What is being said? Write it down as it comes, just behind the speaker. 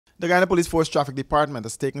The Guyana Police Force Traffic Department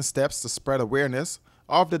has taken steps to spread awareness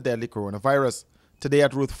of the deadly coronavirus. Today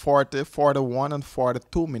at Route 40, 41, and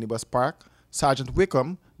 42 Minibus Park, Sergeant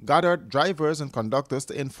Wickham gathered drivers and conductors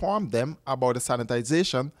to inform them about the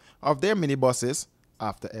sanitization of their minibuses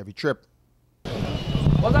after every trip.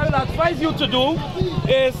 What I will advise you to do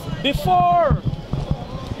is before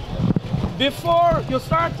you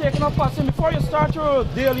start taking up passing, before you start your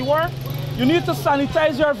daily work, you need to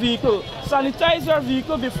sanitize your vehicle. Sanitize your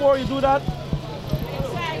vehicle before you do that.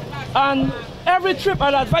 And every trip,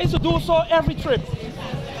 I'll advise you to do so every trip.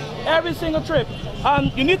 Every single trip.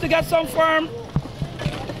 And you need to get some form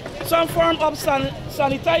of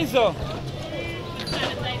sanitizer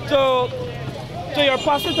to your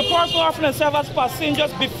passenger, to person often and serve as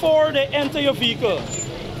passengers before they enter your vehicle.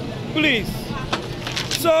 Please.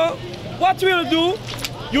 So what you will do,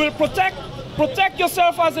 you will protect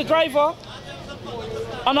yourself as a driver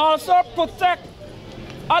and also protect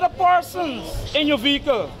other persons in your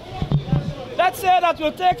vehicle. Let's say that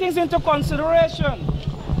you'll take things into consideration.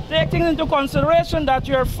 Take things into consideration that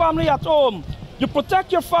your family at home, you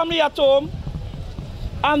protect your family at home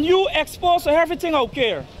and you expose to everything out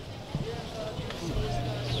there.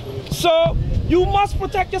 So you must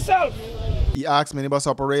protect yourself. He asked minibus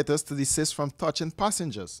operators to desist from touching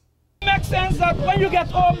passengers. It makes sense that when you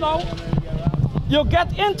get home now, you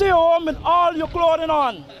get into your home with all your clothing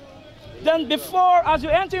on. Then before, as you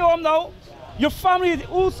enter your home now, your family,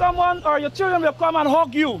 someone or your children will come and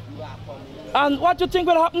hug you. And what you think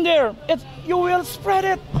will happen there? You will spread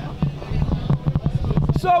it.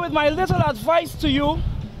 So with my little advice to you,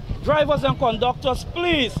 drivers and conductors,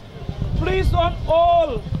 please don't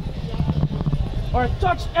hold or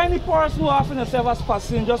touch any person who often serve as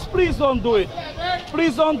passengers. Please don't do it.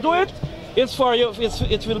 Please don't do it. It's for you.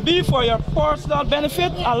 It will be for your personal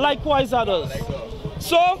benefit and likewise others.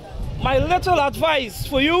 So my little advice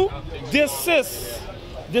for you, desist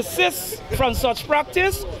from such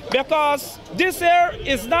practice, because this here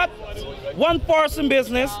is not one person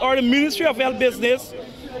business or the Ministry of Health business.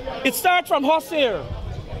 It starts from us here.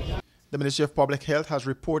 The Ministry of Public Health has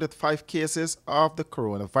reported 5 cases of the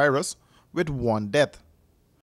coronavirus with 1 death.